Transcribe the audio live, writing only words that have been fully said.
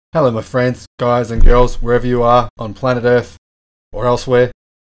Hello my friends, guys and girls, wherever you are on planet Earth or elsewhere.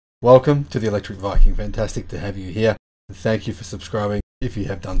 Welcome to the Electric Viking. Fantastic to have you here. And thank you for subscribing if you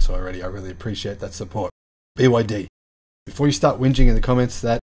have done so already. I really appreciate that support. BYD. Before you start whinging in the comments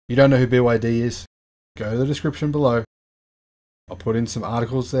that you don't know who BYD is, go to the description below. I'll put in some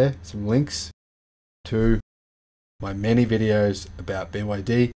articles there, some links to my many videos about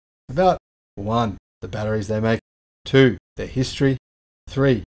BYD, about 1, the batteries they make, 2, their history,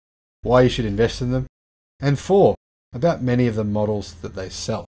 3, why you should invest in them, and 4, about many of the models that they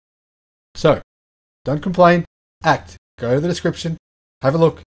sell. So, don't complain, act. Go to the description, have a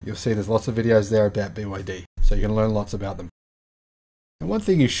look. You'll see there's lots of videos there about BYD, so you can learn lots about them. And one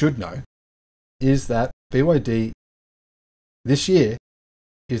thing you should know is that BYD this year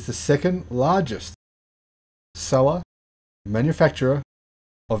is the second largest seller, manufacturer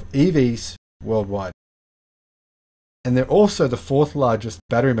of EVs worldwide. And they're also the 4th largest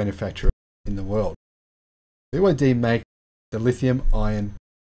battery manufacturer in the world. BYD make the lithium iron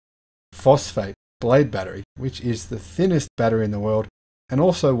phosphate blade battery, which is the thinnest battery in the world and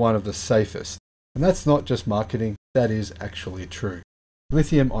also one of the safest. And that's not just marketing, that is actually true.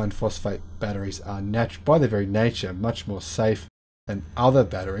 Lithium iron phosphate batteries are by their very nature much more safe than other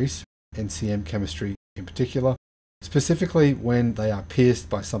batteries, NCM chemistry in particular, specifically when they are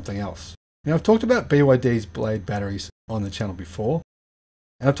pierced by something else. Now, I've talked about BYD's blade batteries on the channel before,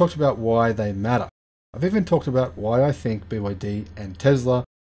 and I've talked about why they matter. I've even talked about why I think BYD and Tesla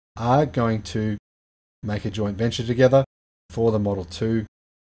are going to make a joint venture together for the Model 2,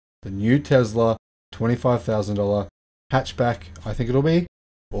 the new Tesla $25,000 hatchback, I think it'll be,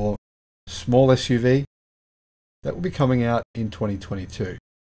 or small SUV that will be coming out in 2022.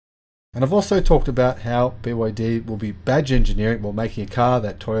 And I've also talked about how BYD will be badge engineering, well, making a car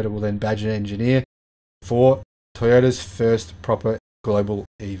that Toyota will then badge engineer for Toyota's first proper global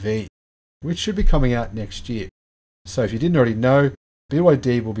EV, which should be coming out next year. So if you didn't already know,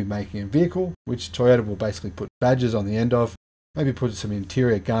 BYD will be making a vehicle which Toyota will basically put badges on the end of, maybe put some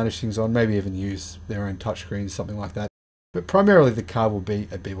interior garnishings on, maybe even use their own touchscreens, something like that. But primarily the car will be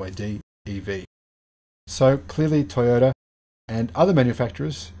a BYD EV. So clearly Toyota and other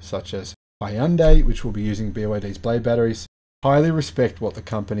manufacturers, such as Hyundai, which will be using BYD's blade batteries, highly respect what the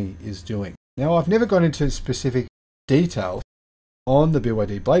company is doing. Now, I've never gone into specific details on the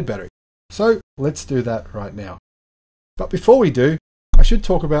BYD blade battery, so let's do that right now. But before we do, I should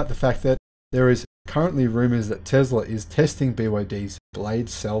talk about the fact that there is currently rumors that Tesla is testing BYD's blade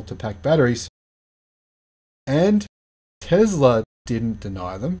cell-to-pack batteries, and Tesla didn't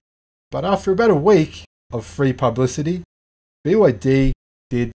deny them, but after about a week of free publicity, BYD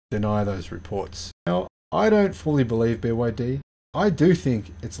did deny those reports. Now, I don't fully believe BYD. I do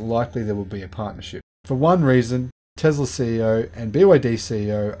think it's likely there will be a partnership. For one reason, Tesla CEO and BYD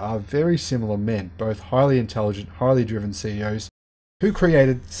CEO are very similar men, both highly intelligent, highly driven CEOs who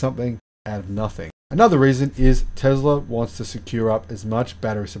created something out of nothing. Another reason is Tesla wants to secure up as much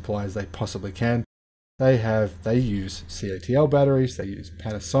battery supply as they possibly can. They use CATL batteries, they use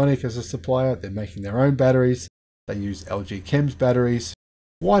Panasonic as a supplier, they're making their own batteries. They use LG Chem's batteries.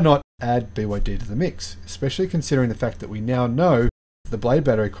 Why not add BYD to the mix? Especially considering the fact that we now know the blade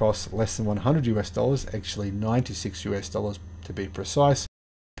battery costs less than $100 US, actually $96 US to be precise,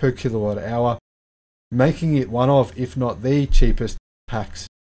 per kilowatt hour, making it one of, if not the cheapest packs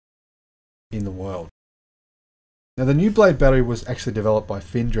in the world. Now, the new blade battery was actually developed by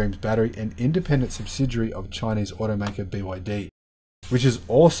FinDreams Battery, an independent subsidiary of Chinese automaker BYD, which is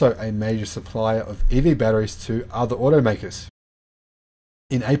also a major supplier of EV batteries to other automakers.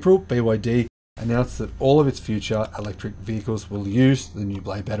 In April, BYD announced that all of its future electric vehicles will use the new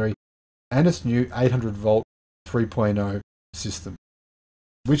blade battery and its new 800-volt 3.0 system,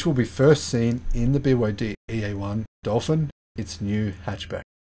 which will be first seen in the BYD EA1 Dolphin, its new hatchback.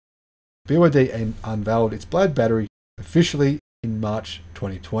 BYD unveiled its blade battery officially in March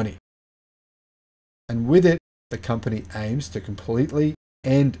 2020. And with it, the company aims to completely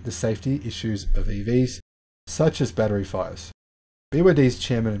end the safety issues of EVs, such as battery fires. BYD's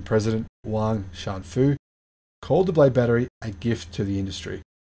chairman and president, Wang Shanfu, called the blade battery a gift to the industry,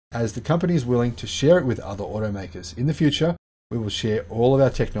 as the company is willing to share it with other automakers. In the future, we will share all of our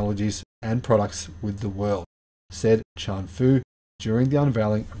technologies and products with the world, said Shanfu during the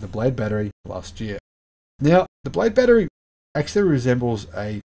unveiling of the blade battery last year. Now, the blade battery actually resembles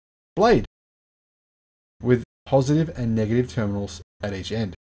a blade with positive and negative terminals at each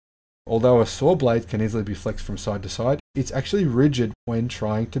end. Although a saw blade can easily be flexed from side to side, it's actually rigid when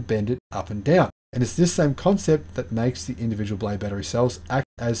trying to bend it up and down. And it's this same concept that makes the individual blade battery cells act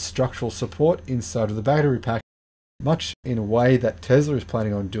as structural support inside of the battery pack much in a way that Tesla is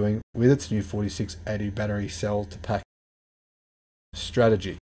planning on doing with its new 4680 battery cell to pack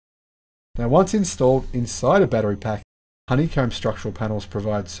strategy. Now, once installed inside a battery pack, honeycomb structural panels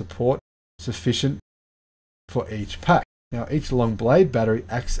provide support sufficient for each pack. Now, each long blade battery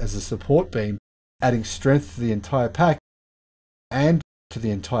acts as a support beam, adding strength to the entire pack and to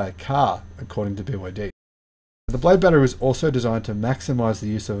the entire car, according to BYD. The blade battery was also designed to maximize the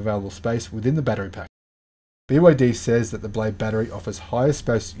use of available space within the battery pack. BYD says that the blade battery offers higher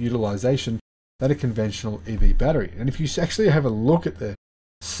space utilization than a conventional EV battery. And if you actually have a look at the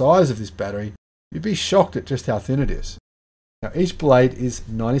size of this battery, you'd be shocked at just how thin it is. Now, each blade is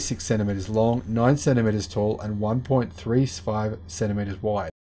 96 centimeters long, 9 centimeters tall, and 1.35 centimeters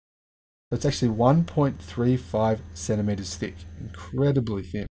wide. So it's actually 1.35 centimeters thick, incredibly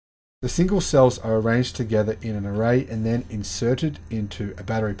thin. The single cells are arranged together in an array and then inserted into a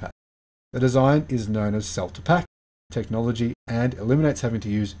battery pack. The design is known as cell-to-pack technology and eliminates having to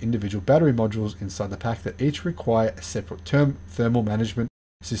use individual battery modules inside the pack that each require a separate thermal management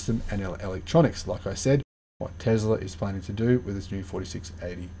system and electronics, like I said, what Tesla is planning to do with its new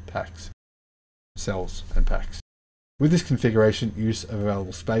 4680 packs, cells and packs. With this configuration, use of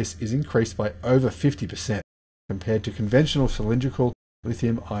available space is increased by over 50% compared to conventional cylindrical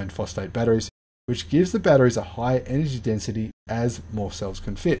lithium iron phosphate batteries, which gives the batteries a higher energy density as more cells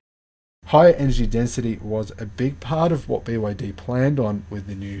can fit. Higher energy density was a big part of what BYD planned on with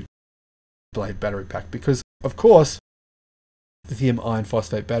the new Blade battery pack because, of course, lithium iron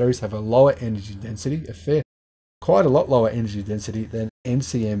phosphate batteries have a lower energy density, quite a lot lower energy density than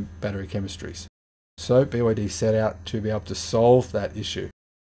NCM battery chemistries. So BYD set out to be able to solve that issue.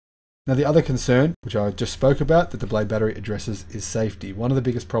 Now, the other concern, which I just spoke about, that the Blade battery addresses is safety. One of the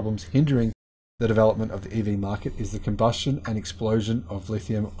biggest problems hindering the development of the EV market is the combustion and explosion of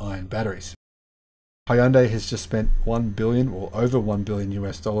lithium ion batteries. Hyundai has just spent $1 billion or over $1 billion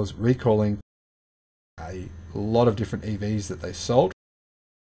US recalling a lot of different EVs that they sold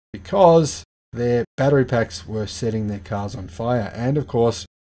because their battery packs were setting their cars on fire. And of course,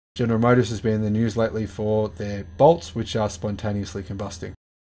 General Motors has been in the news lately for their bolts, which are spontaneously combusting.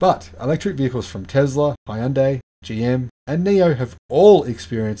 But electric vehicles from Tesla, Hyundai, GM, and NIO have all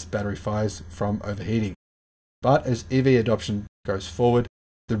experienced battery fires from overheating. But as EV adoption goes forward,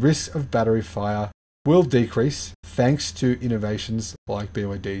 the risk of battery fire will decrease thanks to innovations like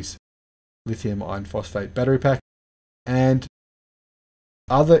BYD's lithium iron phosphate battery pack and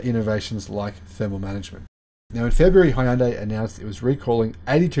other innovations like thermal management. Now, in February, Hyundai announced it was recalling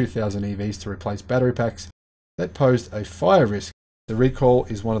 82,000 EVs to replace battery packs that posed a fire risk. The recall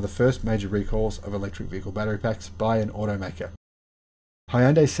is one of the first major recalls of electric vehicle battery packs by an automaker.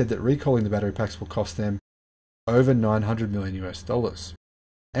 Hyundai said that recalling the battery packs will cost them over $900 million US.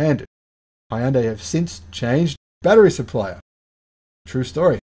 And Hyundai have since changed battery supplier. True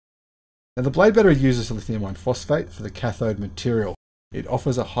story. Now, the Blade battery uses lithium iron phosphate for the cathode material. It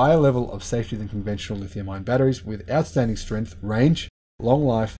offers a higher level of safety than conventional lithium-ion batteries with outstanding strength, range, long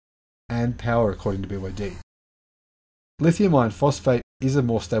life, and power, according to BYD. Lithium iron phosphate is a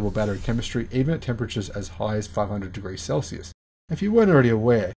more stable battery chemistry, even at temperatures as high as 500 degrees Celsius. If you weren't already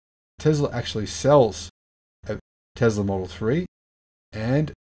aware, Tesla actually sells a Tesla Model 3,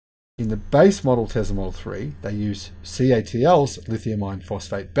 and in the base model Tesla Model 3, they use CATL's lithium iron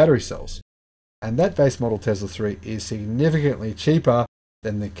phosphate battery cells. And that base model Tesla 3 is significantly cheaper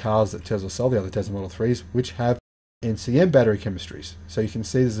than the cars that Tesla sell, the other Tesla Model 3s, which have NCM battery chemistries. So you can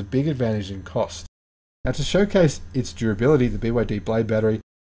see there's a big advantage in cost. Now, to showcase its durability, the BYD Blade battery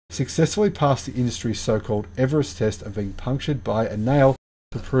successfully passed the industry's so-called Everest test of being punctured by a nail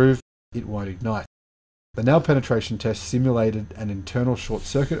to prove it won't ignite. The nail penetration test simulated an internal short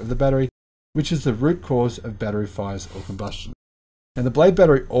circuit of the battery, which is the root cause of battery fires or combustion. And the Blade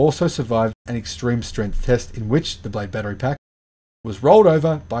battery also survived an extreme strength test in which the Blade battery pack was rolled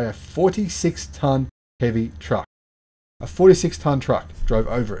over by a 46-ton heavy truck. A 46-ton truck drove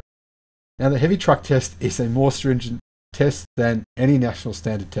over it. Now, the heavy truck test is a more stringent test than any national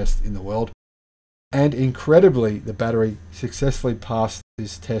standard test in the world. And incredibly, the battery successfully passed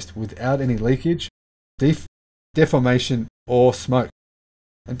this test without any leakage, deformation, or smoke.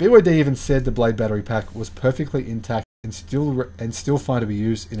 And BYD even said the Blade battery pack was perfectly intact and still fine to be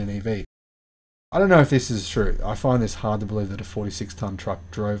used in an EV. I don't know if this is true. I find this hard to believe that a 46-ton truck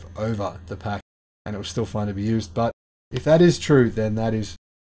drove over the pack and it was still fine to be used. But if that is true, then that is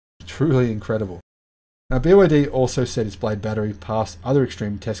truly incredible. Now, BYD also said its Blade battery passed other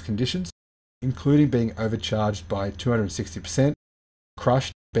extreme test conditions, including being overcharged by 260%,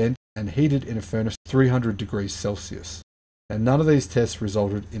 crushed, bent, and heated in a furnace 300 degrees Celsius. And none of these tests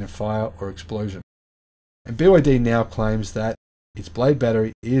resulted in a fire or explosion. And BYD now claims that its Blade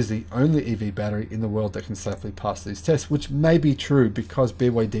battery is the only EV battery in the world that can safely pass these tests, which may be true because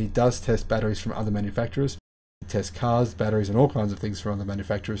BYD does test batteries from other manufacturers. It tests cars, batteries, and all kinds of things from other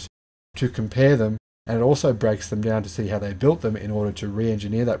manufacturers to compare them, and it also breaks them down to see how they built them in order to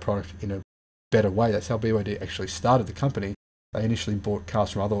re-engineer that product in a better way. That's how BYD actually started the company. They initially bought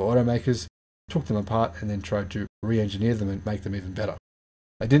cars from other automakers, took them apart, and then tried to re-engineer them and make them even better.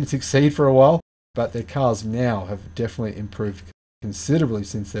 They didn't succeed for a while, but their cars now have definitely improved considerably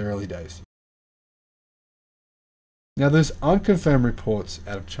since their early days. Now, there's unconfirmed reports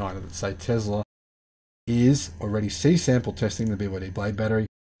out of China that say Tesla is already C-sample testing the BYD Blade battery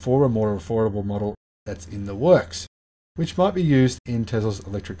for a more affordable model that's in the works, which might be used in Tesla's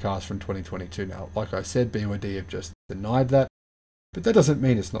electric cars from 2022. Now, like I said, BYD have just denied that, but that doesn't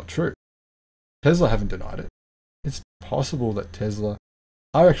mean it's not true. Tesla haven't denied it. It's possible that Tesla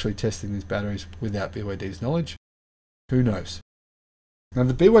are actually testing these batteries without BYD's knowledge. Who knows? Now,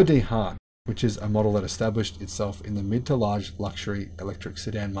 the BYD Han, which is a model that established itself in the mid to large luxury electric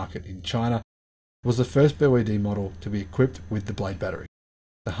sedan market in China, was the first BYD model to be equipped with the Blade battery.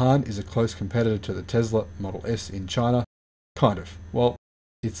 The Han is a close competitor to the Tesla Model S in China, kind of. Well,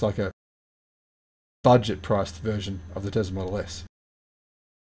 it's like a budget-priced version of the Tesla Model S.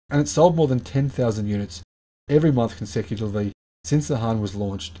 And it sold more than 10,000 units every month consecutively since the Han was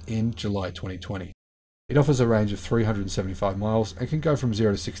launched in July 2020. It offers a range of 375 miles and can go from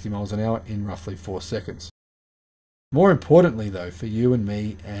 0 to 60 miles an hour in roughly 4 seconds. More importantly though, for you and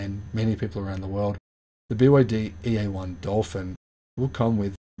me and many people around the world, the BYD EA1 Dolphin will come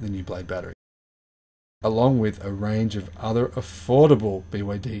with the new Blade battery, along with a range of other affordable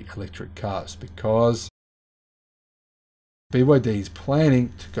BYD electric cars, because BYD is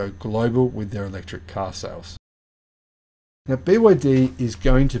planning to go global with their electric car sales. Now, BYD is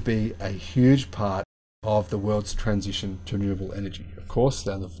going to be a huge part of the world's transition to renewable energy. Of course,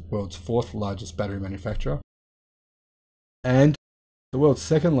 they're the world's 4th largest battery manufacturer and the world's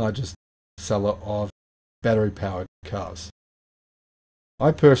 2nd largest seller of battery-powered cars.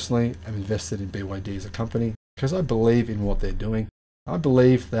 I personally am invested in BYD as a company because I believe in what they're doing. I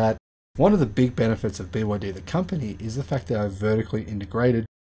believe that one of the big benefits of BYD, the company, is the fact they are vertically integrated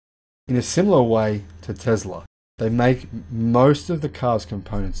in a similar way to Tesla. They make most of the car's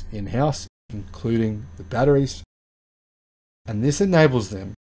components in-house, including the batteries, and this enables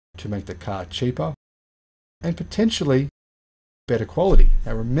them to make the car cheaper and potentially better quality.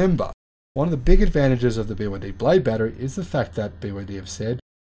 Now remember, one of the big advantages of the BYD Blade battery is the fact that BYD have said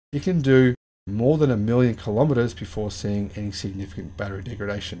it can do more than 1 million kilometers before seeing any significant battery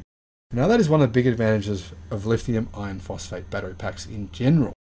degradation. Now that is one of the big advantages of lithium iron phosphate battery packs in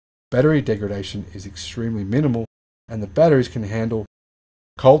general. Battery degradation is extremely minimal and the batteries can handle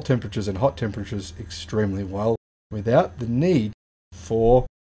cold temperatures and hot temperatures extremely well without the need for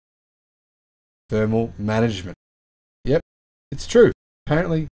thermal management. Yep, it's true.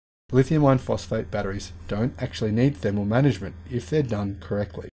 Apparently, lithium iron phosphate batteries don't actually need thermal management if they're done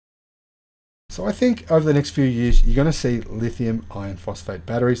correctly. So I think over the next few years, you're going to see lithium iron phosphate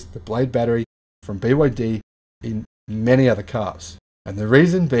batteries, the Blade battery from BYD, in many other cars. And the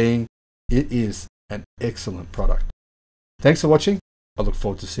reason being, it is an excellent product. Thanks for watching. I look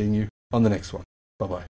forward to seeing you on the next one. Bye-bye.